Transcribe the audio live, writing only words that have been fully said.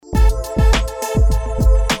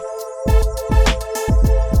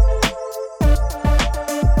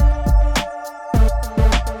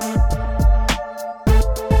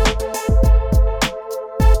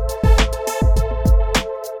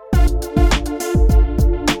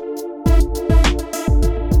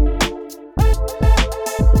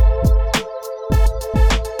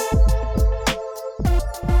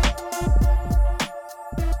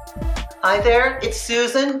Hi there, it's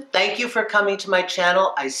Susan. Thank you for coming to my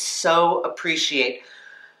channel. I so appreciate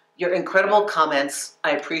your incredible comments.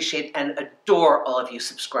 I appreciate and adore all of you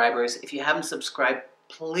subscribers. If you haven't subscribed,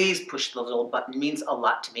 please push the little button. It means a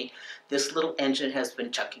lot to me. This little engine has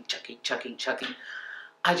been chucking.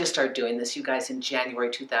 I just started doing this, you guys, in January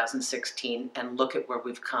 2016, and look at where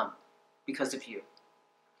we've come because of you.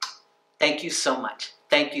 Thank you so much.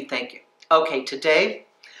 Thank you, thank you. Okay, today,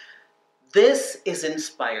 this is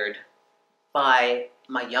inspired by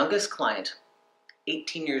my youngest client,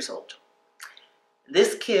 18 years old.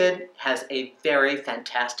 This kid has a very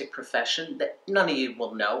fantastic profession that none of you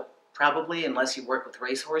will know, probably unless you work with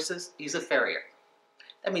racehorses. He's a farrier.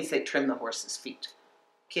 That means they trim the horse's feet.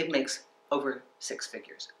 Kid makes over 6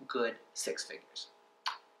 figures, good 6 figures.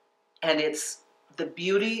 And it's the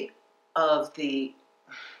beauty of the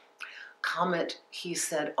comment he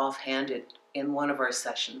said offhanded in one of our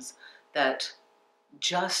sessions that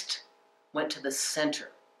just went to the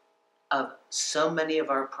center of so many of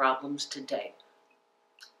our problems today.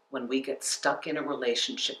 When we get stuck in a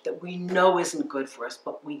relationship that we know isn't good for us,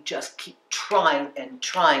 but we just keep trying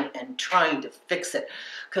to fix it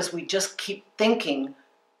because we just keep thinking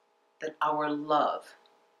that our love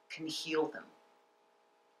can heal them.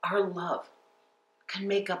 Our love can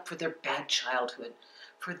make up for their bad childhood,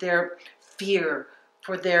 for their fear,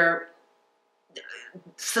 for their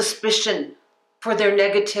suspicion, for their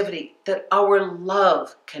negativity, that our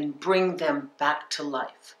love can bring them back to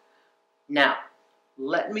life. Now,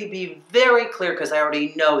 let me be very clear, because I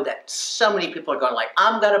already know that so many people are going like,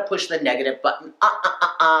 I'm going to push the negative button,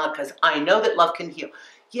 because I know that love can heal.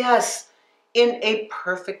 Yes, in a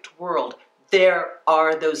perfect world, there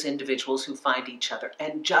are those individuals who find each other,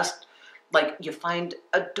 and just like you find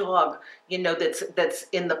a dog, you know, that's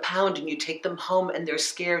in the pound, and you take them home and they're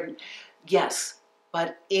scared. Yes,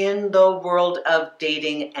 but in the world of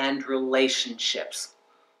dating and relationships,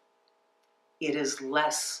 it is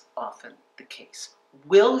less often the case.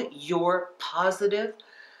 Will your positive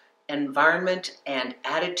environment and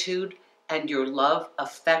attitude and your love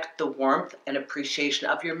affect the warmth and appreciation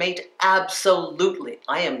of your mate? Absolutely.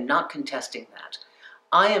 I am not contesting that.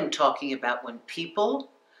 I am talking about when people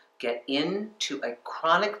get into a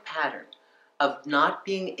chronic pattern of not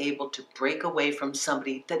being able to break away from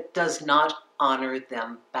somebody that does not honor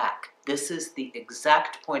them back. This is the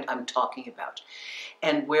exact point I'm talking about.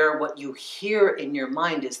 And where what you hear in your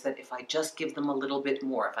mind is that if I just give them a little bit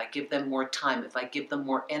more, if I give them more time, if I give them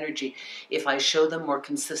more energy, if I show them more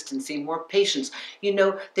consistency, more patience, you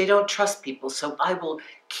know, they don't trust people. So I will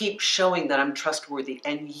keep showing that I'm trustworthy.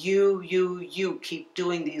 And you keep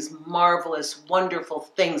doing these marvelous, wonderful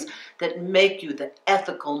things that make you the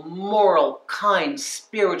ethical, moral, kind,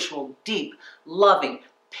 spiritual, deep, loving,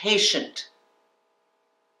 patient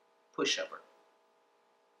pushover.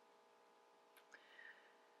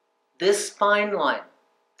 This fine line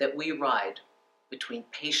that we ride between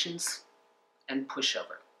patience and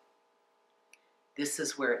pushover, this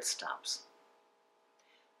is where it stops.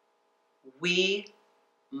 We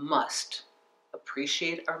must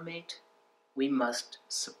appreciate our mate. We must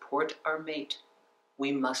support our mate.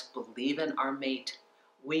 We must believe in our mate.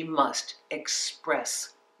 We must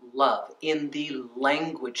express love in the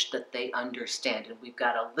language that they understand. And we've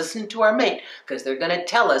got to listen to our mate, because they're going to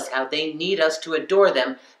tell us how they need us to adore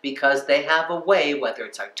them, because they have a way, whether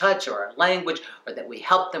it's our touch or our language, or that we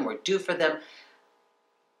help them or do for them.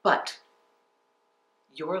 But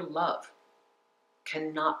your love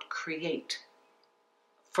cannot create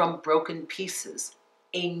from broken pieces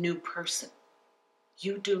a new person.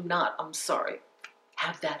 You do not, I'm sorry,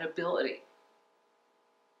 have that ability.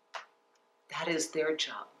 That is their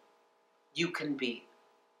job. You can be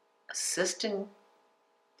assisting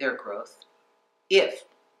their growth if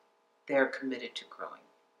they're committed to growing.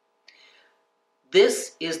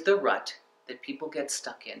 This is the rut that people get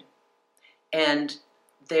stuck in, and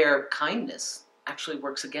their kindness actually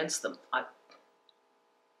works against them. I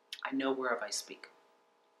know whereof I speak.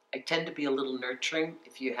 I tend to be a little nurturing,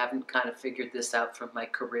 if you haven't kind of figured this out from my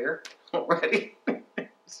career already.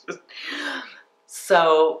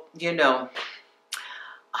 So, you know,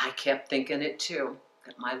 I kept thinking it too,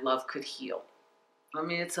 that my love could heal. I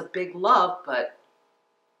mean, it's a big love, but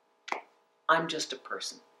I'm just a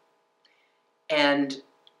person. And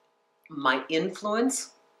my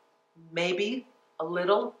influence, maybe a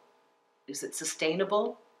little, is it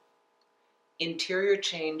sustainable? Interior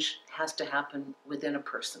change has to happen within a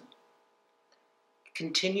person.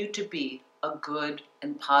 Continue to be a good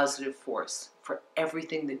and positive force for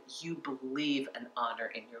everything that you believe and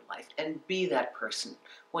honor in your life, and be that person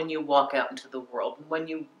when you walk out into the world, and when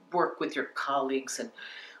you work with your colleagues, and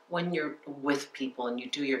when you're with people and you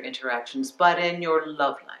do your interactions, but in your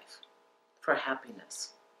love life for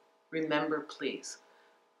happiness. Remember, please,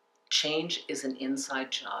 change is an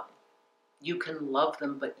inside job. You can love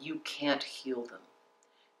them, but you can't heal them.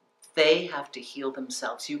 They have to heal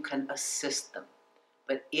themselves. You can assist them.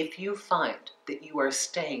 But if you find that you are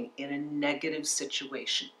staying in a negative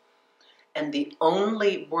situation, and the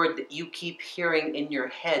only word that you keep hearing in your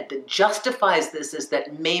head that justifies this is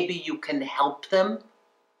that maybe you can help them,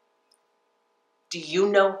 do you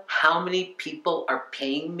know how many people are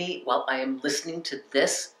paying me while I am listening to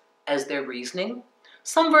this as their reasoning?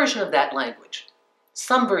 Some version of that language.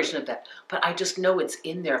 Some version of that. But I just know it's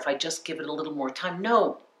in there if I just give it a little more time.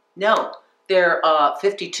 No. They're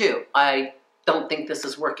 52. I don't think this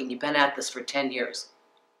is working. You've been at this for 10 years.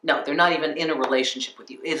 No, they're not even in a relationship with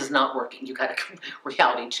you. It is not working. You got a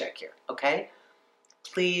reality check here, okay?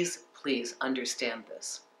 Please, please understand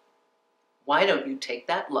this. Why don't you take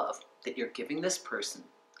that love that you're giving this person,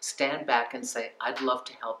 stand back and say, I'd love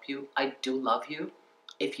to help you. I do love you.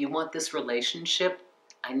 If you want this relationship,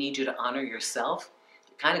 I need you to honor yourself.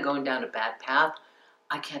 You're kind of going down a bad path.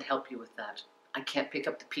 I can't help you with that. I can't pick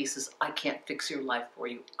up the pieces. I can't fix your life for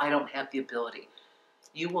you. I don't have the ability.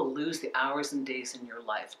 You will lose the hours and days in your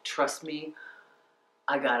life. Trust me,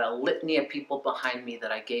 I got a litany of people behind me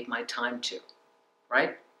that I gave my time to,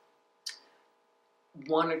 right?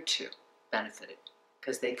 One or two benefited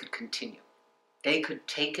because they could continue. They could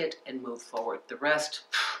take it and move forward. The rest,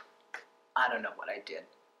 I don't know what I did.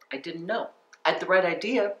 I didn't know. I had the right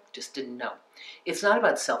idea, just didn't know. It's not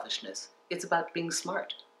about selfishness. It's about being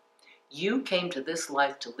smart. You came to this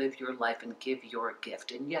life to live your life and give your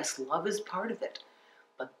gift. And yes, love is part of it.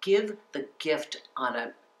 But give the gift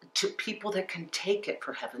to people that can take it,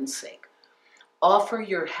 for heaven's sake. Offer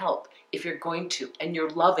your help if you're going to, and your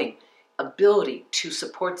loving ability to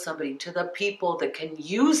support somebody to the people that can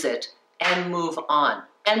use it and move on.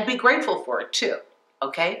 And be grateful for it too,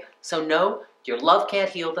 okay? So no, your love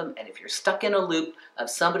can't heal them, and if you're stuck in a loop of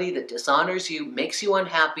somebody that dishonors you, makes you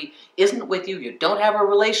unhappy, isn't with you, you don't have a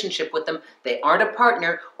relationship with them, they aren't a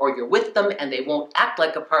partner, or you're with them and they won't act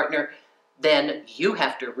like a partner, then you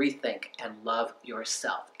have to rethink and love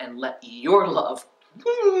yourself and let your love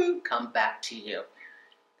come back to you.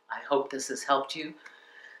 I hope this has helped you.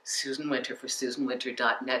 Susan Winter for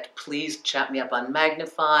SusanWinter.net. Please chat me up on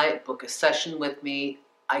Magnify, book a session with me.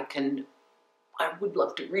 I would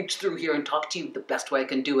love to reach through here and talk to you. The best way I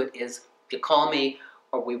can do it is you call me,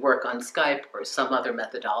 or we work on Skype or some other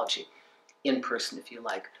methodology, in person if you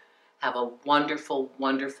like. Have a wonderful,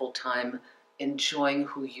 wonderful time enjoying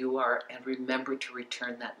who you are, and remember to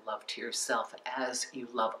return that love to yourself as you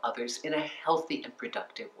love others in a healthy and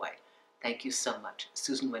productive way. Thank you so much.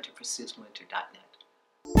 Susan Winter for SusanWinter.net.